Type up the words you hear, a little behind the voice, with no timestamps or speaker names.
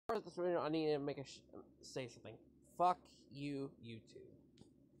this video, I need to say something. Fuck you, YouTube.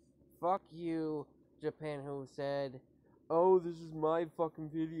 Fuck you, Japan, who said, "Oh, this is my fucking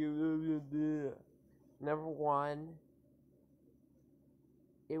video." Number one,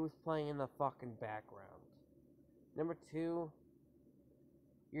 it was playing in the fucking background. Number two,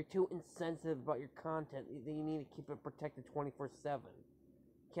 you're too insensitive about your content. You need to keep it protected 24/7.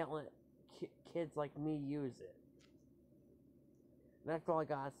 Can't let kids like me use it. And that's all I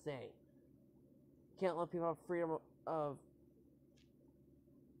gotta say. Can't let people have freedom of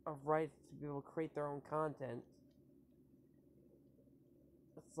rights to be able to create their own content.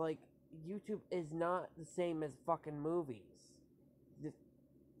 It's like YouTube is not the same as fucking movies.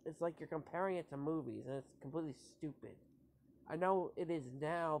 It's like you're comparing it to movies, and it's completely stupid. I know it is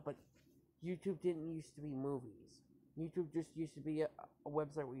now, but YouTube didn't used to be movies. YouTube just used to be a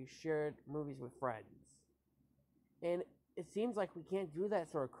website where you shared movies with friends. And it seems like we can't do that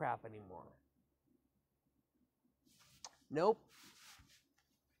sort of crap anymore. Nope.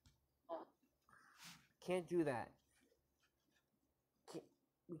 Can't do that.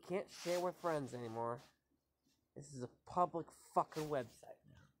 We can't share with friends anymore. This is a public fucking website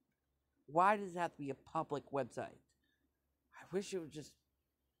now. Why does it have to be a public website? I wish it would just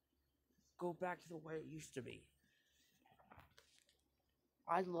go back to the way it used to be.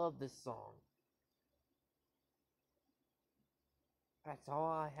 I love this song. That's all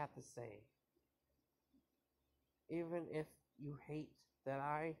I have to say. Even if you hate that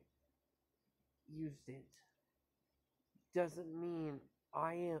I used it, doesn't mean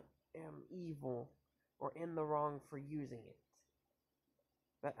I am evil or in the wrong for using it.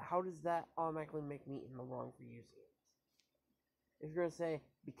 But how does that automatically make me in the wrong for using it? If you're gonna say,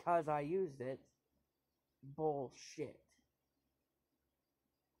 because I used it, bullshit.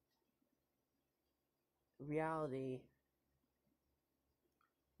 Reality,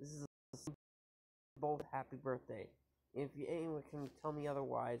 this is both happy birthday. If anyone can tell me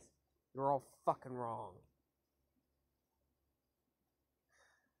otherwise, you're all fucking wrong.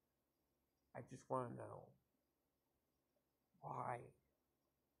 I just want to know, why?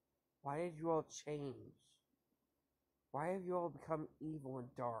 Why did you all change? Why have you all become evil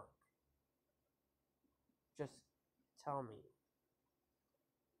and dark? Just tell me.